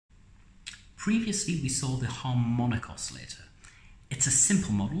Previously we saw the harmonic oscillator. It's a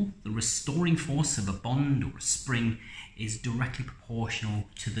simple model. The restoring force of a bond or a spring is directly proportional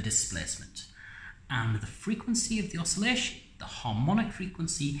to the displacement. And the frequency of the oscillation, the harmonic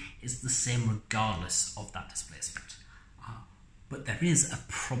frequency, is the same regardless of that displacement. But there is a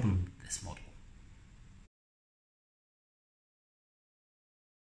problem with this model.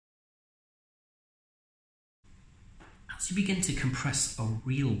 As you begin to compress a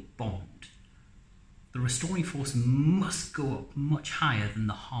real bond, the restoring force must go up much higher than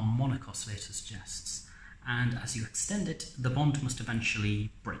the harmonic oscillator suggests, and as you extend it, the bond must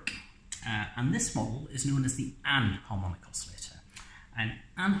eventually break. And this model is known as the anharmonic oscillator. And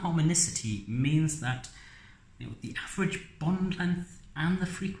anharmonicity means that the average bond length and the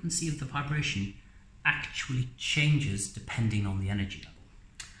frequency of the vibration actually changes depending on the energy level.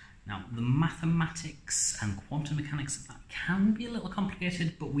 Now, the mathematics and quantum mechanics of that can be a little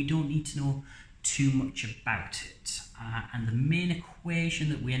complicated, but we don't need to know too much about it. And the main equation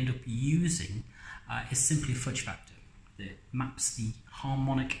that we end up using is simply a fudge factor that maps the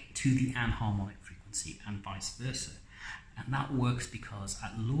harmonic to the anharmonic frequency and vice versa. And that works because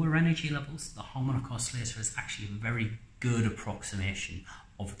at lower energy levels, the harmonic oscillator is actually a very good approximation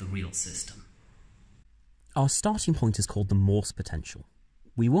of the real system. Our starting point is called the Morse potential.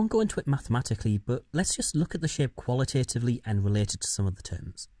 We won't go into it mathematically, but let's just look at the shape qualitatively and relate it to some of the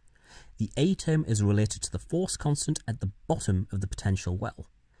terms. The A term is related to the force constant at the bottom of the potential well.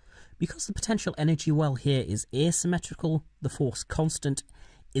 Because the potential energy well here is asymmetrical, the force constant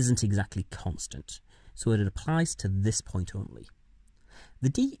isn't exactly constant, so it applies to this point only. The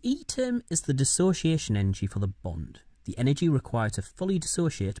DE term is the dissociation energy for the bond, the energy required to fully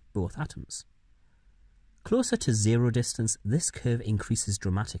dissociate both atoms. Closer to zero distance, this curve increases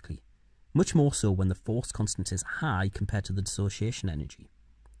dramatically, much more so when the force constant is high compared to the dissociation energy.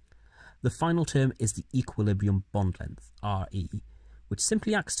 The final term is the equilibrium bond length, RE, which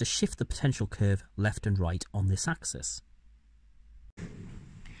simply acts to shift the potential curve left and right on this axis.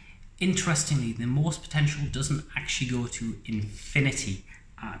 Interestingly, the Morse potential doesn't actually go to infinity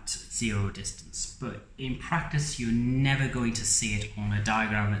at zero distance, but in practice you're never going to see it on a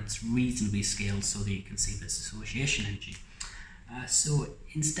diagram that's reasonably scaled so that you can see the dissociation energy. So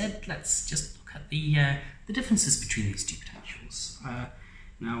instead, let's just look at the differences between these two potentials.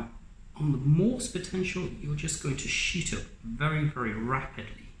 Now, on the Morse potential, you're just going to shoot up very, very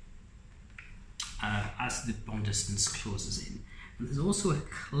rapidly as the bond distance closes in. And there's also a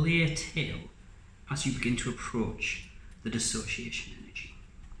clear tail as you begin to approach the dissociation energy.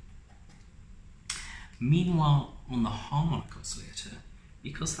 Meanwhile, on the harmonic oscillator,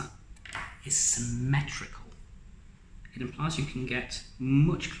 because that is symmetrical, it implies you can get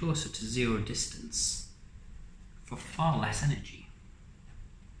much closer to zero distance for far less energy.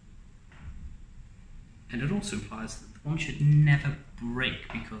 And it also implies that the bond should never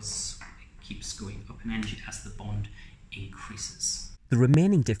break because it keeps going up in energy as the bond increases. The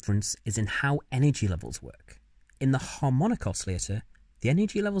remaining difference is in how energy levels work. In the harmonic oscillator, the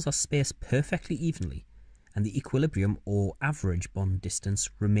energy levels are spaced perfectly evenly, and the equilibrium or average bond distance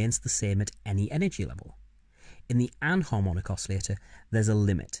remains the same at any energy level. In the anharmonic oscillator, there's a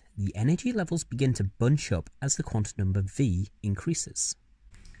limit. The energy levels begin to bunch up as the quantum number V increases.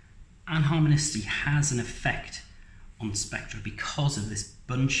 Anharmonicity has an effect on spectra because of this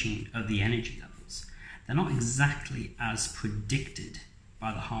bunching of the energy levels. They're not exactly as predicted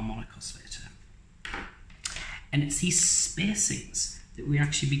by the harmonic oscillator. And it's these spacings that we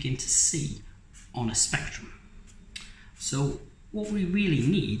actually begin to see on a spectrum. So what we really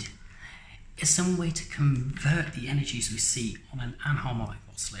need is some way to convert the energies we see on an anharmonic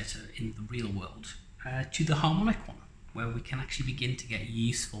oscillator in the real world to the harmonic one, where we can actually begin to get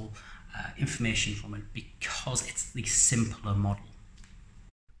useful information from it because it's the simpler model.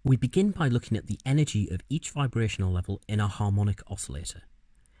 We begin by looking at the energy of each vibrational level in a harmonic oscillator.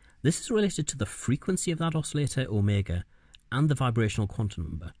 This is related to the frequency of that oscillator, omega, and the vibrational quantum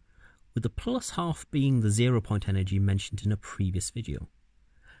number, with the plus half being the 0 point energy mentioned in a previous video.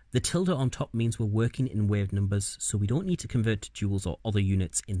 The tilde on top means we're working in wave numbers, so we don't need to convert to joules or other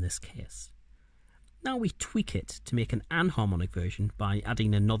units in this case. Now we tweak it to make an anharmonic version by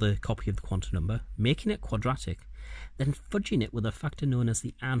adding another copy of the quantum number, making it quadratic, then fudging it with a factor known as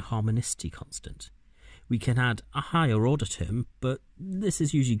the anharmonicity constant. We can add a higher order term, but this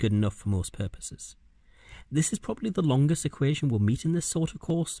is usually good enough for most purposes. This is probably the longest equation we'll meet in this sort of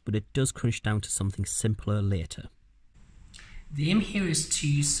course, but it does crunch down to something simpler later. The aim here is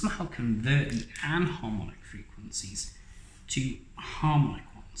to somehow convert the anharmonic frequencies to harmonic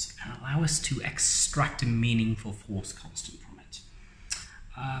ones and allow us to extract a meaningful force constant from it.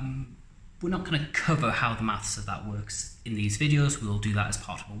 we're not going to cover how the maths of that works in these videos. We'll do that as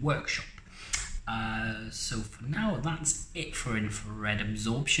part of a workshop. So for now, that's it for infrared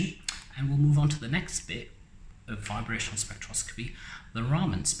absorption, and we'll move on to the next bit of vibrational spectroscopy, the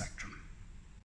Raman spectrum.